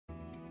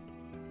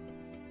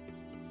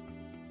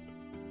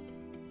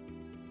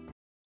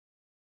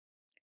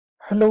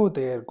Hello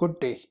there, good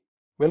day.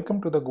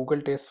 Welcome to the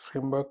Google Test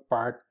Framework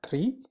Part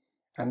 3,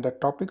 and the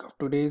topic of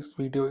today's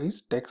video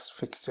is text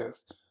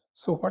fixtures.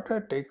 So what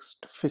are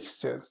text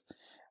fixtures?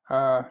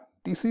 Uh,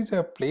 this is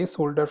a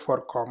placeholder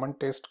for common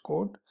test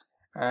code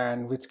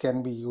and which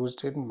can be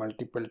used in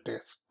multiple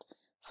tests.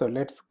 So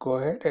let's go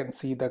ahead and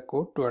see the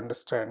code to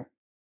understand.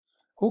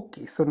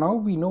 Okay, so now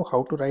we know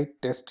how to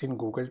write test in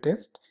Google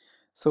Test.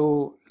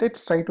 So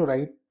let's try to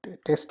write a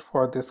test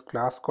for this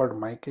class called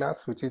my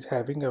class, which is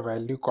having a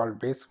value called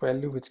base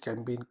value, which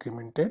can be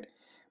incremented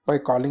by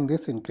calling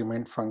this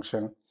increment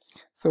function.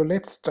 So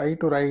let's try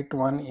to write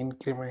one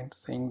increment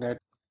saying that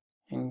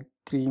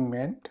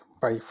increment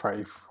by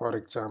 5, for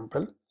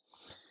example.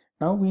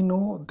 Now we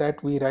know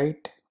that we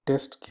write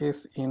test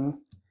case in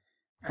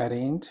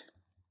arrange,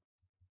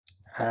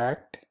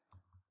 act,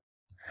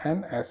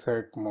 and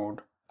assert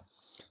mode.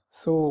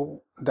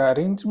 So the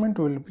arrangement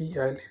will be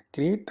I'll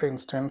create the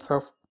instance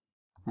of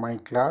my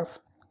class,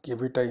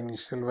 give it an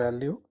initial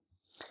value.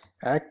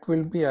 Act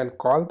will be I'll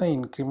call the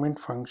increment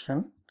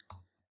function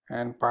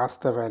and pass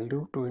the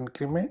value to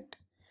increment.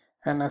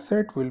 And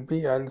assert will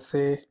be I'll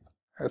say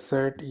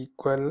assert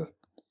equal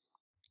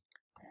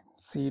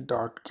c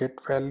dot get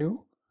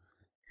value.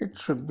 It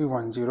should be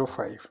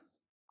 105.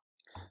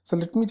 So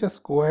let me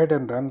just go ahead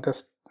and run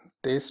this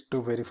test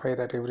to verify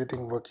that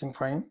everything working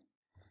fine.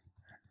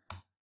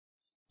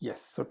 Yes,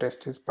 so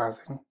test is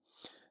passing.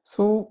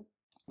 So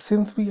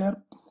since we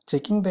are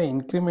checking the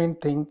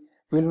increment thing,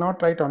 we'll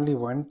not write only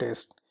one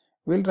test,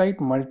 we'll write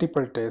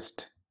multiple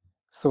tests.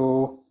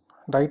 So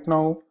right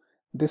now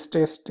this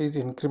test is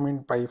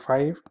increment by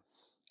 5.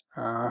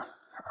 I'll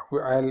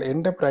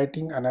end up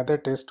writing another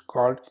test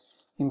called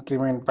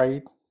increment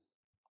by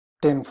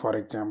 10, for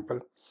example.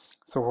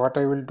 So what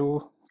I will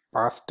do,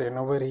 pass 10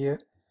 over here,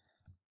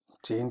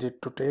 change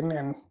it to 10,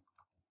 and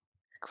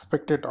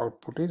expected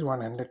output is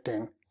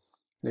 110.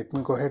 Let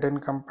me go ahead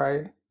and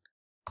compile,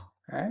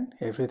 and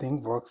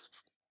everything works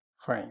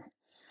fine.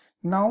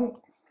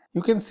 Now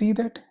you can see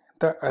that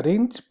the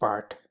arrange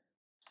part,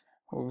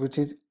 which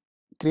is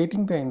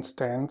creating the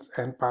instance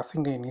and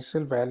passing the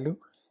initial value,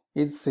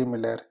 is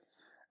similar.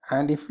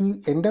 And if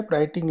we end up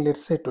writing,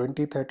 let's say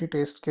 20-30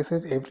 test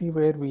cases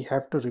everywhere, we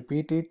have to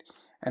repeat it.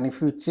 And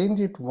if we change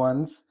it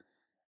once,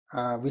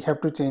 we have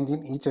to change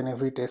in each and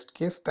every test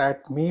case.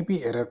 That may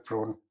be error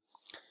prone.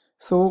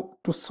 So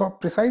to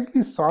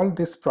precisely solve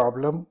this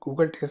problem,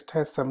 Google Test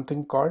has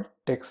something called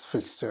text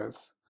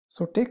fixtures.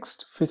 So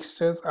text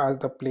fixtures are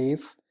the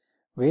place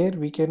where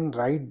we can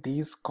write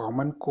these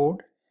common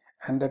code,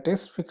 and the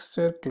test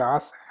fixture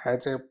class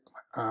has a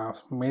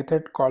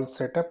method called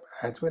setup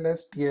as well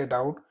as tear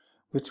down,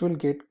 which will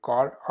get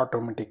called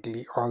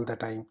automatically all the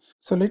time.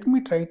 So let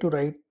me try to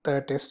write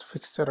the test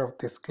fixture of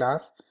this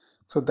class.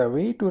 So the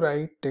way to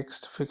write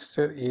text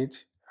fixture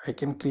is I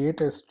can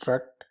create a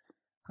struct,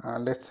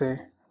 let's say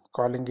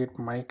calling it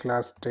my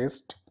class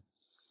test.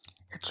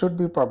 It should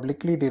be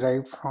publicly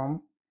derived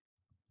from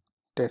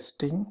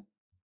testing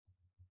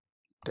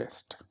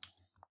test.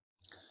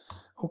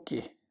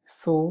 Okay,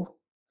 so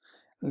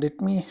let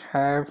me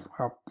have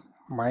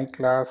my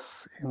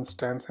class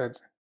instance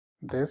as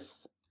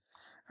this,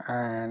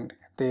 and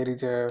there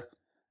is a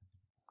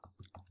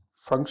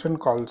function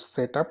called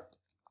setup,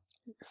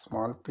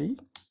 small p,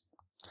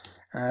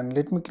 and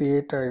let me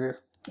create a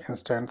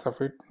instance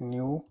of it,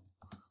 new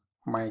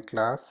my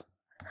class,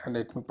 and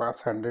let me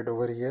pass 100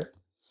 over here.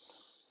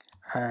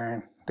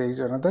 And there is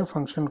another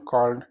function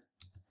called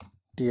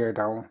tear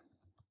down,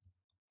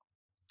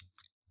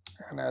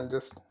 and I'll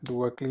just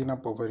do a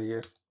cleanup over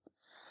here.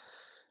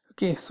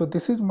 Okay, so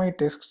this is my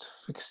text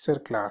fixture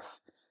class,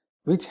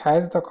 which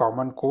has the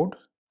common code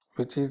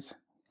which is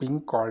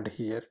being called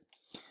here.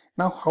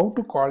 Now how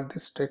to call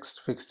this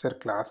text fixture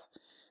class?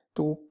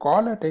 To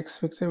call a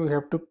text fixture, we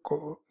have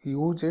to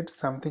use it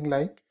something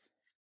like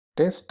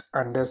test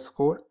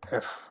underscore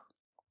f.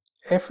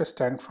 F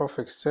stands for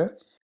fixture.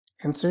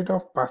 Instead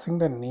of passing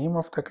the name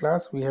of the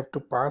class, we have to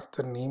pass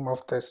the name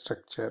of the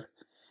structure,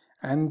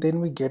 and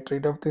then we get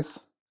rid of this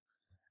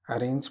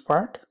arrange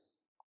part.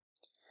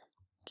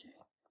 Okay.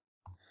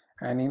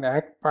 And in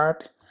act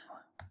part,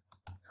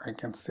 I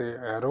can say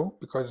arrow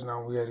because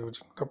now we are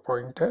using the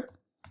pointer.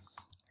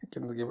 I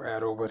can give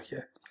arrow over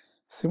here.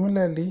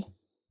 Similarly,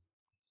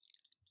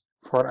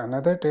 for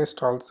another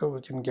test also,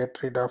 we can get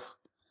rid of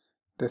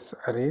this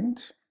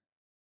arrange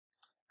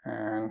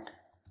and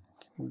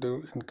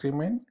do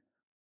increment,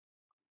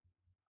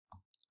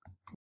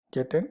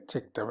 get and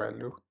check the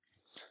value.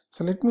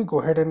 So let me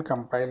go ahead and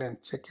compile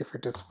and check if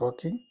it is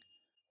working.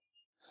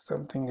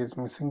 Something is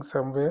missing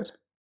somewhere.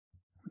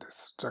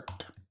 This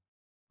struct.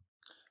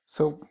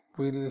 So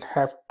we'll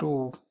have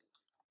to,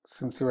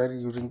 since you are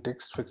using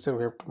text fixture,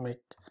 we have to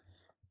make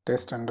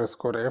test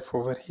underscore f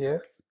over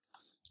here,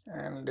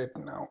 and let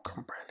now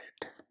compile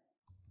it.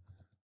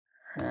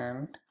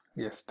 And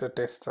yes, the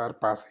tests are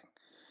passing.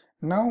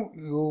 Now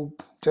you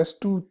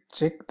just to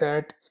check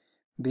that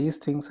these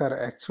things are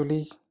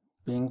actually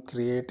being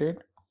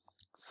created,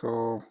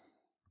 so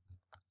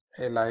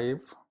alive,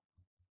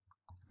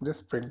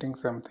 just printing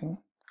something,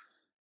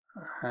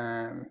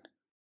 and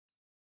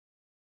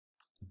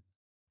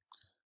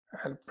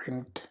I'll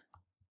print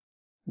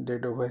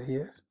dead over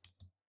here.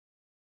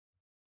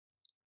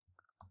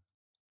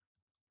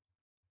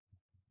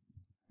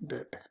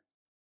 Dead.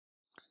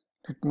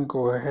 Let me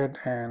go ahead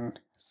and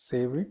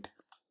save it,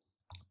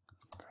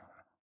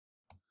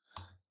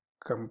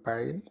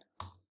 compile,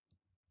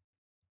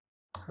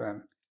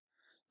 run.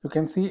 You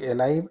can see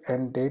alive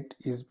and dead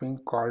is being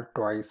called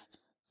twice.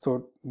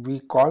 So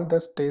we call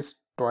this test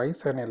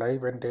twice and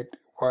alive and dead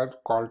were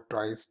called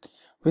twice,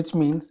 which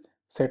means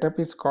setup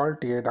is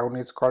called, tear down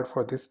is called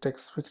for this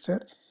text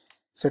fixture.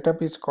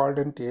 Setup is called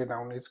and tear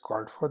down is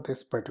called for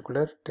this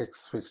particular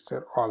text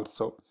fixture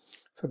also.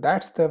 So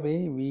that's the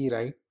way we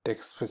write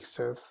text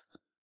fixtures.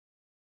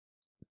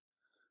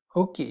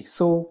 Okay,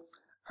 so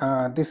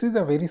this is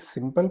a very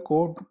simple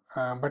code,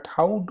 but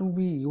how do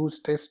we use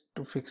test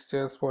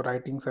fixtures for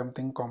writing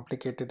something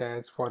complicated?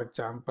 As for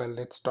example,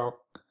 let's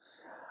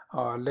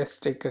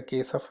take a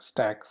case of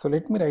stack. So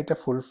let me write a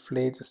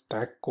full-fledged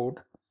stack code.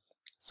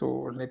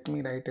 So let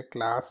me write a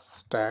class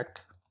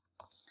stack,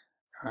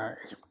 uh,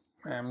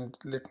 and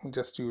let me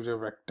just use a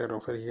vector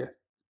over here.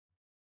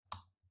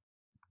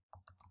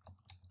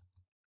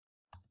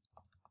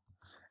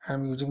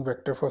 I'm using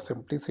vector for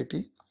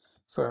simplicity,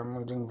 so I'm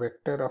using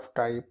vector of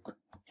type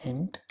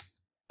int.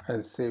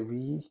 I'll say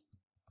v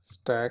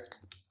stack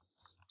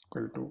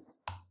equal to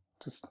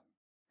just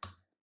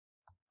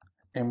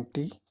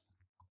empty,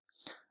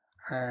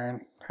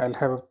 and I'll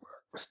have a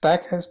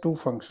stack has two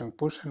functions,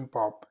 push and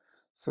pop.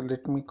 So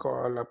let me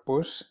call a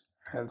push.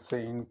 I'll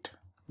say int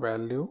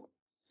value.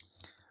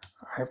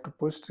 I have to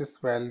push this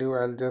value.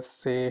 I'll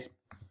just say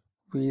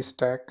v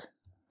stack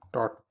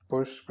dot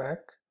pushback.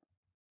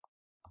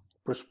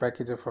 Pushback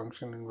is a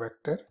function in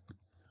vector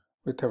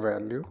with a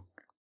value.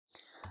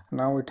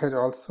 Now it has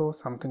also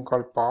something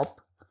called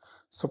pop.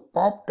 So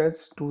pop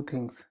does two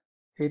things.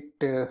 It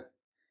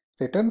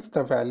returns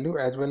the value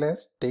as well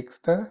as takes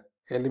the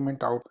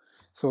element out.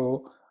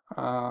 So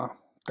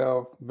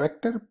the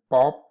vector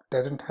pop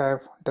doesn't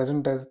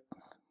does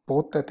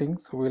both the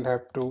things. So we'll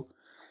have to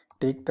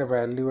take the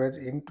value as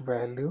int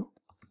value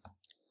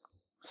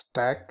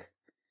stack,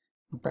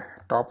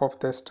 top of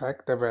the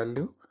stack the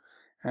value,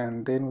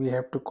 and then we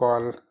have to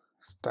call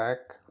stack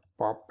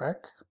pop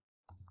back,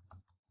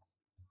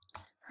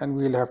 and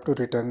we'll have to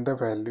return the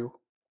value.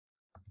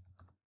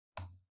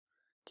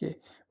 Okay,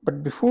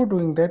 but before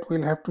doing that,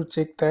 we'll have to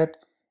check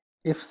that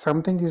if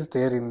something is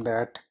there in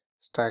that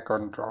stack or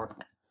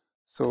not.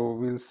 So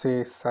we'll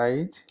say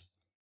size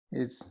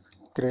is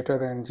greater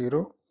than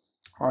 0,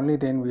 only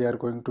then we are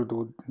going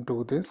to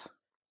do this.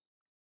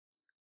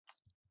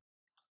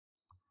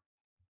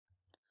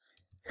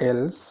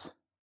 Else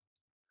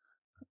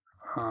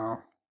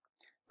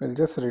we'll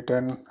just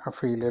return a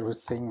failure with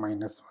saying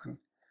 -1.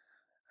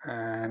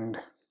 And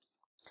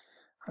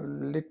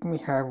let me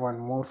have one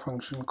more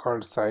function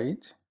called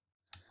size.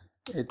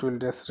 It will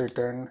just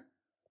return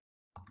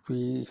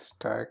v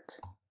stack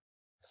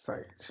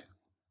size.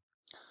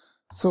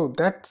 So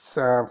that's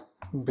a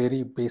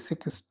very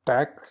basic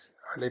stack.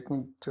 Let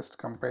me just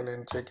compile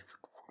and check if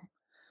it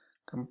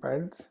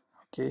compiles.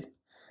 Okay,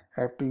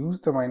 I have to use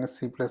the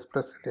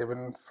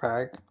 -C++11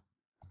 flag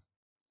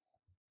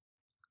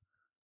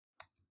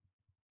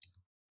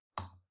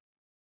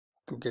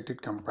to get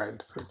it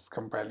compiled. So it's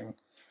compiling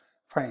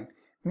fine.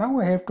 Now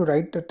I have to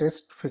write the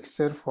test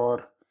fixture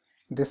for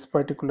this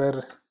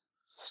particular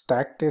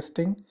stack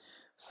testing.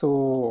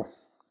 So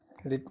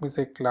let me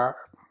say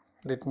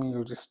let me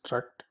use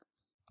struct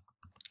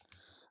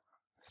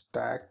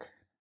stack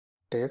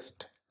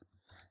test.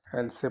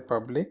 I'll say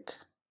public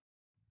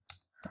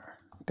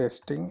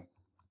testing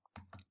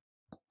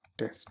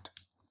test.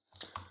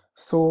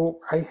 So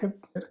I have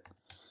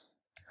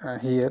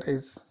here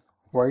is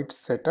void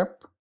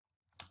setup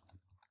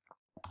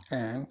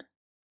and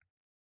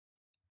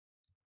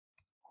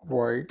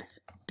void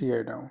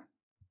tear down.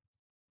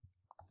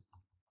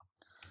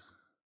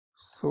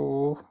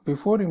 So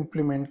before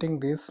implementing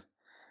this,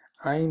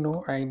 I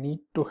know I need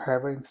to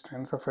have an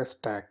instance of a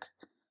stack.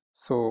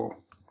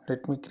 So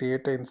let me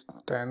create an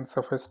instance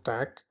of a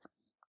stack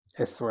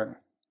s1.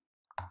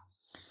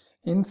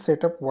 In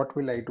setup, what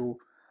will I do?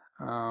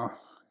 Uh,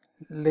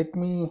 let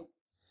me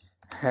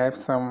have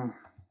some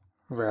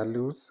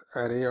values,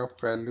 array of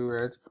value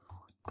as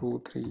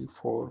 2, 3,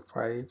 4,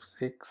 5,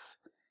 6,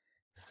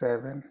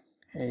 7,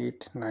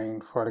 8,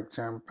 9 for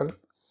example,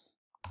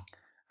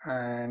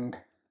 and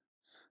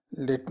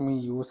let me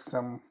use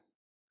some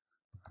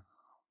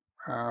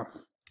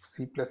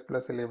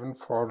C++11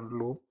 for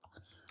loop,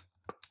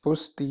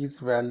 push these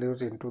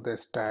values into the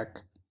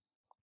stack.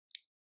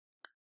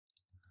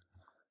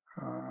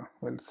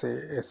 We'll say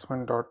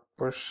s1 dot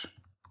push.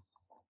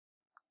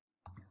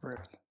 Well,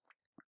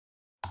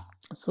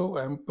 so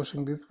I'm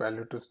pushing this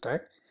value to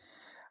stack.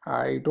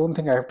 I don't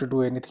think I have to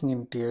do anything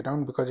in tear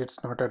down because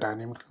it's not a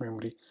dynamic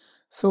memory.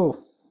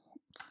 So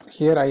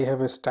here I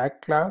have a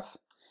stack class.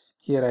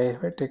 Here I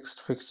have a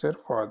text fixture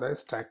for the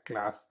stack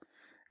class.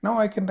 Now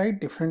I can write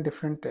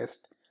different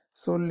tests.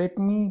 So let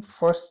me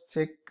first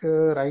check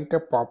write a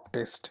pop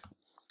test.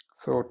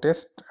 So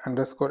test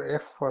underscore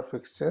f for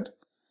fixture.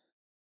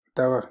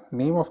 the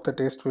name of the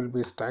test will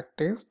be stack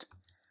test,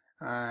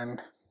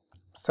 and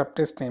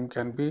subtest name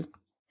can be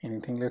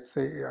anything. Let's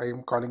say I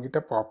am calling it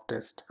a pop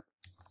test.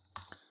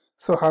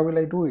 So how will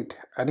I do it?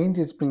 Arrange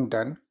is being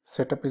done,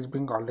 setup is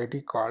being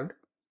already called.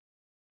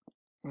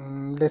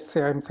 Let's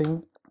say I'm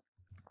saying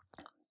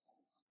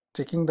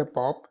checking the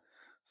pop.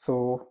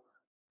 So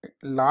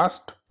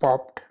last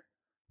popped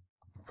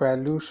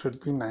value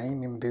should be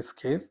 9 in this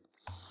case,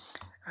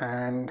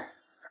 and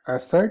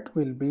assert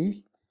will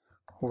be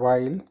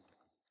while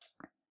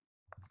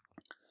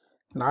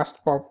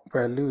last pop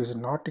value is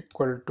not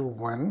equal to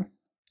 1.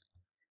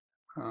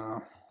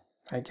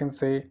 I can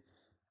say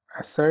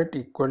assert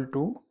equal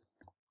to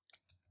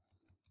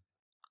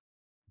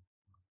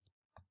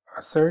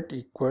assert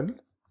equal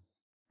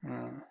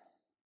um,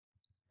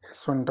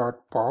 s1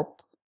 dot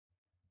pop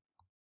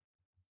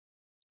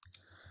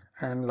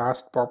and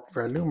last pop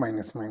value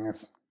minus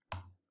minus.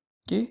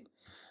 Okay,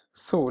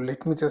 so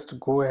let me just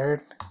go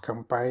ahead,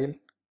 compile.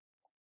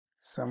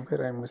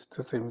 Somewhere I missed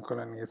the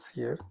semicolon, yes,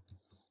 here,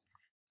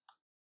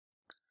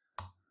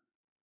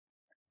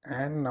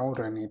 and now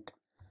run it.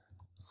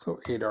 So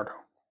a dot.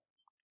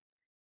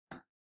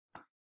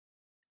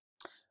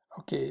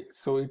 Okay,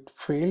 so it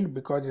failed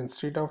because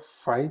instead of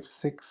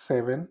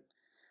 567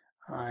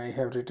 I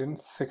have written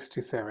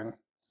 67.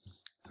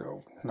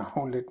 So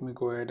now let me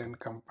go ahead and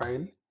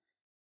compile,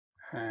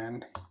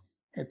 and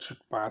it should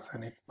pass,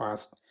 and it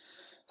passed.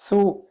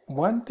 So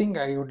one thing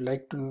I would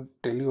like to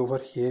tell you over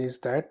here is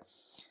that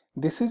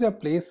this is a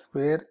place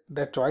where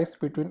the choice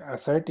between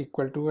assert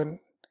equal to and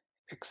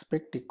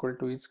expect equal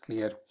to is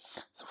clear.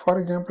 So for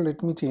example,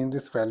 let me change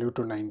this value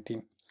to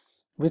 19,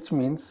 which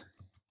means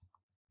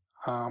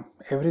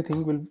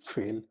everything will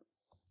fail.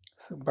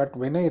 So, but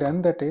when I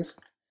run the test,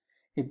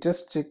 it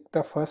just checks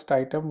the first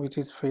item which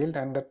is failed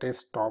and the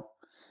test stop.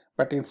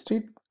 But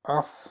instead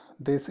of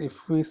this,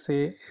 if we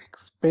say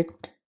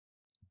expect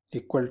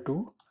equal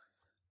to,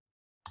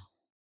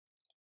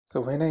 so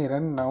when I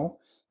run now,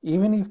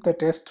 even if the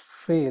test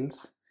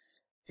fails,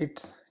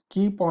 it's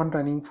keep on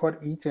running for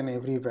each and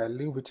every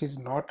value which is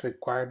not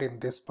required in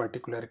this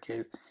particular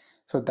case.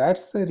 So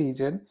that's the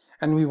reason,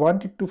 and we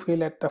want it to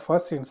fail at the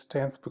first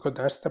instance because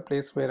that's the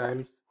place where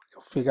I'll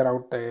figure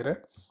out the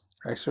error.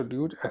 I should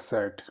use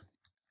assert.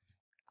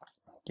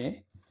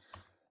 Okay,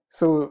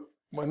 so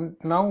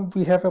now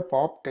we have a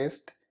pop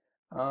test.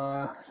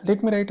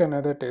 Let me write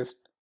another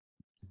test.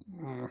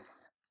 Mm,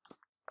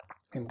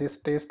 in this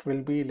test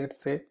will be,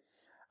 let's say,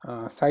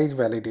 size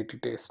validity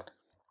test.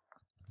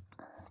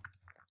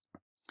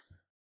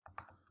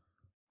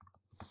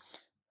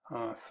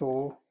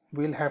 So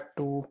we'll have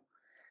to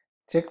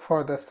check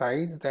for the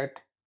size that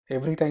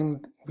every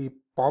time we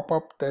pop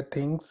up the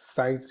things,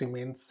 size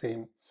remains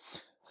same.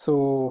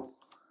 So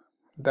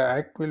the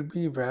act will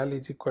be val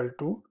is equal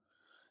to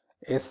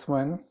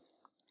s1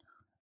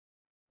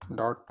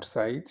 dot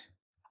size.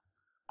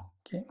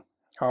 Okay,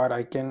 or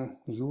I can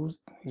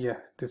use, yeah,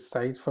 this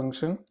size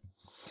function,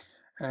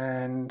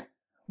 and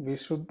we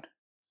should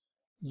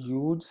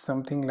use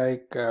something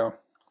like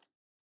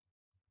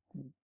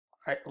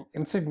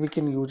instead we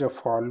can use a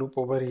for loop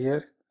over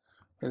here.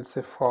 We'll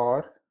say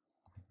for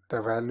the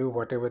value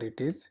whatever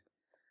it is,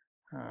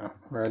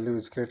 value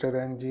is greater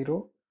than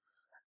 0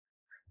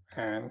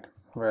 and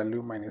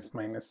value minus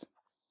minus.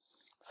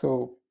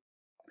 So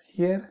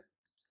here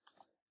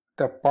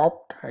the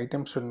popped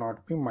item should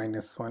not be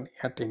 -1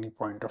 at any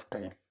point of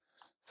time.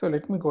 So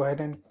let me go ahead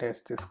and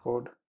test this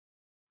code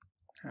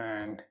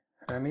and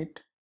run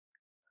it.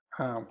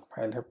 I'll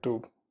have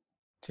to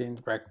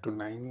change back to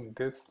 9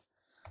 this,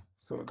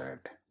 so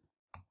that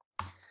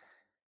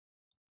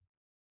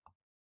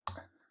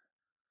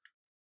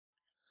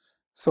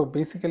so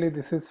basically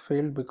this is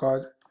failed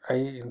because I,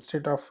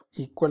 instead of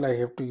equal, I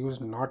have to use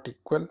not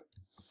equal.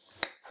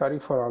 Sorry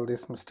for all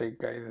this mistake,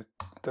 guys. It's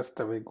just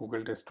the way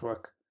Google test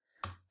work.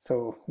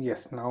 So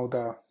yes, now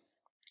the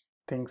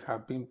things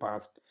have been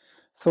passed.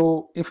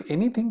 So if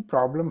anything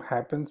problem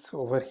happens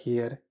over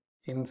here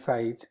in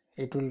size,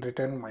 it will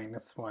return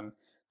 -1.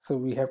 So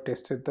we have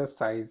tested the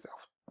size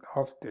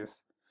of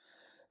this.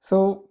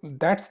 So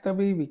that's the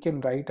way we can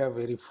write a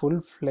very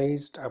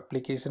full-fledged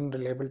application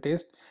reliable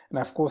test. And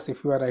of course,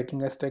 if you are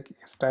writing a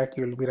stack,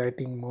 you'll be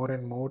writing more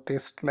and more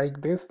tests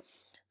like this.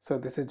 So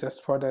this is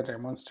just for the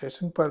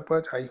demonstration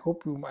purpose. I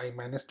hope I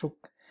managed to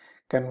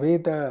convey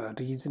the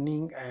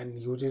reasoning and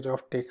usage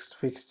of text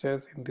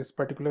fixtures in this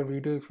particular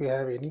video. If you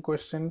have any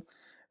question,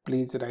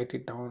 please write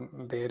it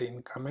down there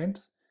in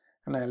comments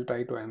and I'll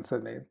try to answer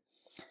them.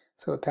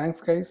 So thanks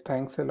guys,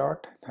 thanks a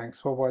lot. Thanks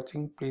for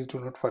watching. Please do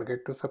not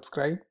forget to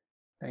subscribe.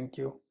 Thank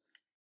you.